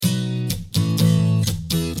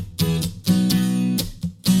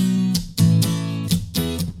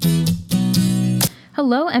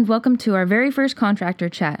Hello and welcome to our very first Contractor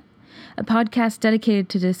Chat, a podcast dedicated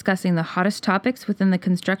to discussing the hottest topics within the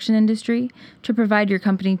construction industry to provide your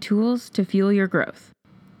company tools to fuel your growth.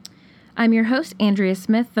 I'm your host, Andrea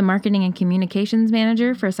Smith, the Marketing and Communications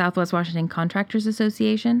Manager for Southwest Washington Contractors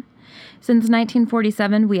Association. Since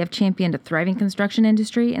 1947, we have championed a thriving construction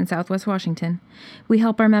industry in Southwest Washington. We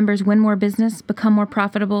help our members win more business, become more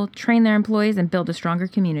profitable, train their employees, and build a stronger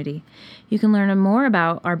community. You can learn more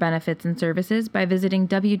about our benefits and services by visiting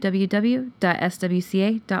www.swca.org.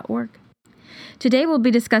 Today, we'll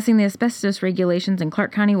be discussing the asbestos regulations in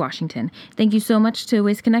Clark County, Washington. Thank you so much to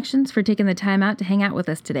Waste Connections for taking the time out to hang out with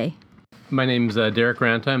us today. My name's Derek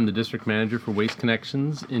Ranta. I'm the District Manager for Waste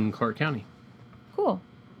Connections in Clark County. Cool.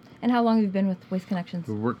 And how long have you been with Waste Connections?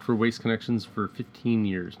 We've worked for Waste Connections for 15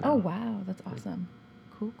 years now. Oh, wow. That's awesome.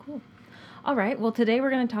 Cool. All right. Well, today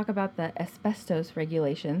we're going to talk about the asbestos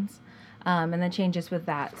regulations and the changes with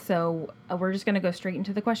that. So we're just going to go straight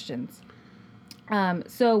into the questions.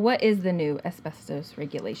 So what is the new asbestos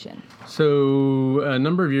regulation? So a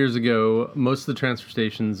number of years ago, most of the transfer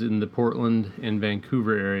stations in the Portland and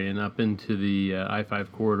Vancouver area and up into the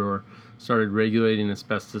I-5 corridor started regulating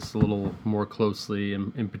asbestos a little more closely,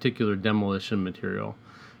 in particular demolition material.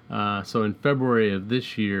 So in February of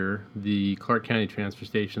this year, the Clark County transfer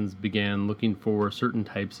stations began looking for certain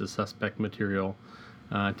types of suspect material,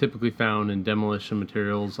 typically found in demolition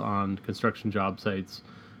materials on construction job sites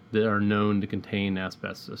that are known to contain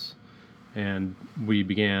asbestos. And we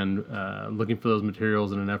began looking for those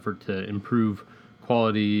materials in an effort to improve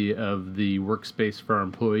quality of the workspace for our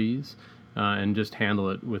employees and just handle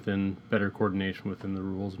it within better coordination within the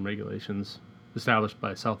rules and regulations established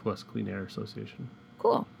by Southwest Clean Air Association.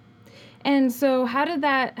 Cool. And so how does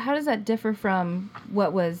that differ from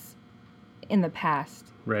what was in the past?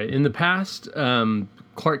 Right. In the past,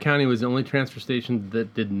 Clark County was the only transfer station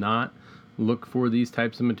that did not look for these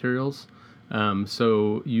types of materials.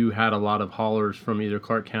 So you had a lot of haulers from either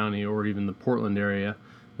Clark County or even the Portland area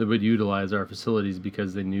that would utilize our facilities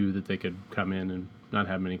because they knew that they could come in and not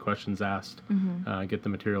have many questions asked, get the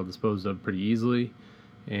material disposed of pretty easily,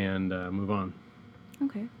 and move on.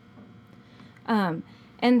 Okay.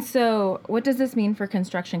 And so what does this mean for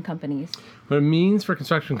construction companies? What it means for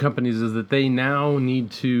construction companies is that they now need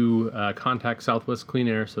to contact Southwest Clean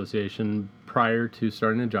Air Association prior to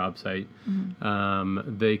starting a job site.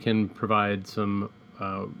 They can provide some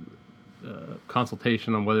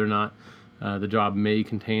consultation on whether or not the job may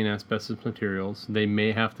contain asbestos materials. They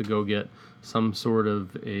may have to go get some sort of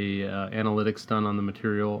analytics done on the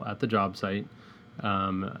material at the job site.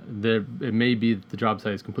 It may be that the job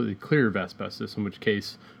site is completely clear of asbestos, in which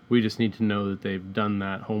case we just need to know that they've done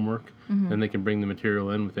that homework. Then they can bring the material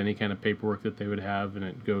in with any kind of paperwork that they would have, and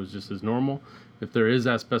it goes just as normal. If there is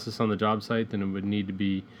asbestos on the job site, then it would need to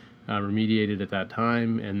be remediated at that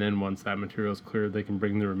time, and then once that material is cleared, they can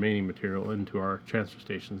bring the remaining material into our transfer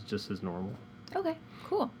stations just as normal. Okay,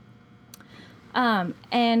 cool.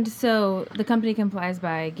 And so the company complies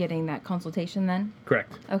by getting that consultation then?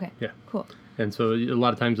 Correct. Okay. Yeah. Cool. And so a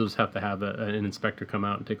lot of times you'll just have to have an inspector come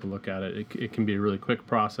out and take a look at it. It can be a really quick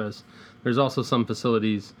process. There's also some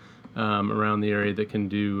facilities around the area that can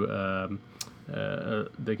do,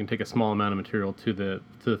 they can take a small amount of material to the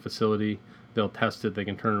facility. They'll test it. They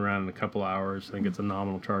can turn around in a couple hours. I think it's a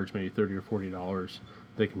nominal charge, maybe $30 or $40.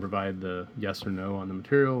 They can provide the yes or no on the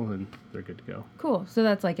material, and they're good to go. Cool. So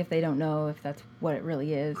that's like if they don't know if that's what it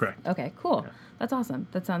really is. Correct. Okay, cool. Yeah. That's awesome.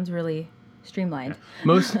 That sounds really streamlined.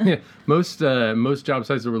 Yeah. Most job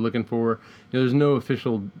sites that we're looking for, there's no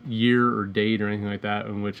official year or date or anything like that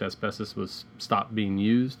in which asbestos was stopped being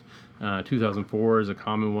used. 2004 is a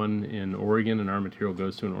common one in Oregon, and our material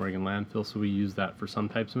goes to an Oregon landfill, so we use that for some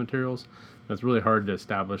types of materials. But it's really hard to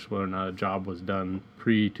establish whether or not a job was done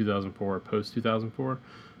pre-2004 or post-2004,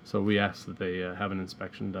 so we ask that they have an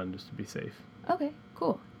inspection done just to be safe. Okay,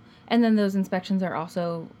 cool. And then those inspections are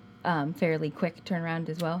also fairly quick turnaround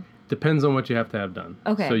as well? Depends on what you have to have done.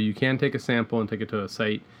 Okay. So you can take a sample and take it to a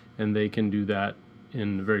site, and they can do that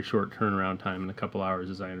in a very short turnaround time, in a couple hours,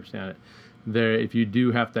 as I understand it. If you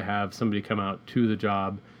do have to have somebody come out to the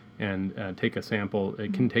job and take a sample,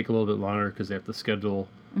 it can take a little bit longer because they have to schedule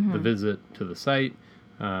the visit to the site.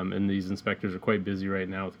 And these inspectors are quite busy right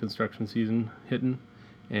now with construction season hitting,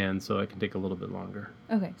 and so it can take a little bit longer.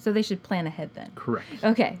 Okay, so they should plan ahead then. Correct.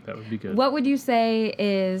 Okay. That would be good. What would you say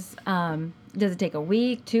is, does it take a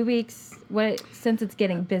week, 2 weeks, since it's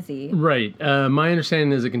getting busy? Right. My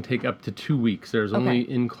understanding is it can take up to 2 weeks. There's only,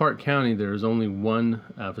 in Clark County, there's only one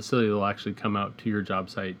facility that will actually come out to your job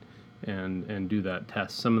site and do that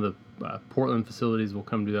test. Some of the Portland facilities will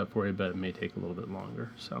come do that for you, but it may take a little bit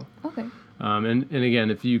longer. So Okay. And again,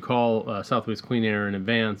 if you call Southwest Clean Air in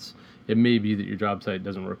advance, it may be that your job site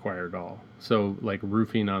doesn't require it all. So like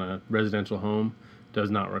roofing on a residential home does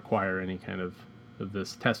not require any kind of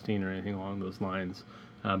this testing or anything along those lines.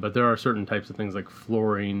 But there are certain types of things like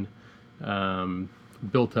flooring,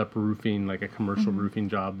 built-up roofing, like a commercial roofing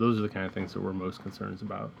job. Those are the kind of things that we're most concerned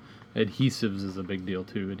about. Adhesives is a big deal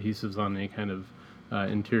too. Adhesives on any kind of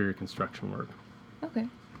interior construction work. Okay.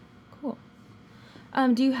 Cool.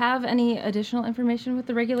 Do you have any additional information with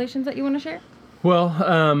the regulations that you want to share? Well,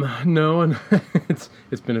 no, and it's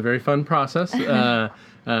been a very fun process, and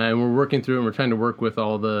we're working through it, and we're trying to work with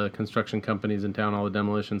all the construction companies in town, all the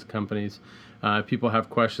demolitions companies. If people have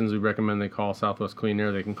questions, we recommend they call Southwest Clean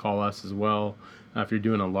Air. They can call us as well. If you're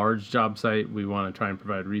doing a large job site, we want to try and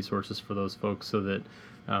provide resources for those folks so that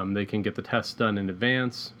they can get the tests done in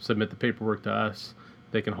advance, submit the paperwork to us.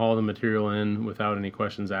 They can haul the material in without any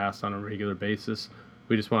questions asked on a regular basis.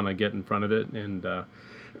 We just want to get in front of it and,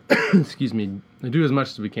 excuse me, do as much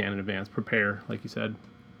as we can in advance. Prepare, like you said.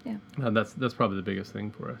 Yeah. That's probably the biggest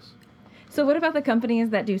thing for us. So what about the companies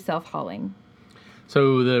that do self-hauling?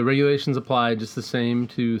 So the regulations apply just the same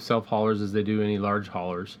to self-haulers as they do any large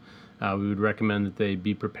haulers. We would recommend that they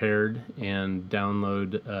be prepared and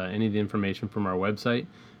download any of the information from our website,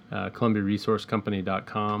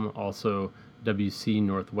 columbiaresourcecompany.com, also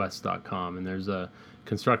wcnorthwest.com. And there's a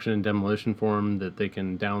construction and demolition form that they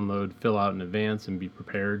can download, fill out in advance, and be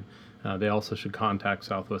prepared. They also should contact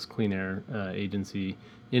Southwest Clean Air Agency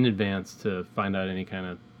in advance to find out any kind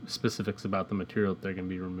of specifics about the material that they're going to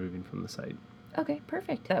be removing from the site. Okay,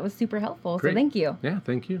 perfect. That was super helpful. Great. So thank you. Yeah,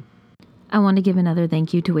 thank you. I want to give another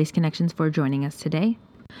thank you to Waste Connections for joining us today.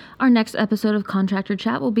 Our next episode of Contractor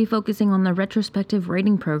Chat will be focusing on the retrospective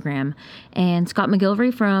rating program, and Scott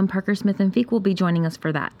McGilvery from Parker Smith & Feek will be joining us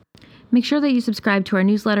for that. Make sure that you subscribe to our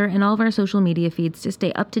newsletter and all of our social media feeds to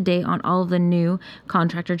stay up to date on all of the new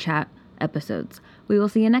Contractor Chat episodes. We will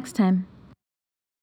see you next time.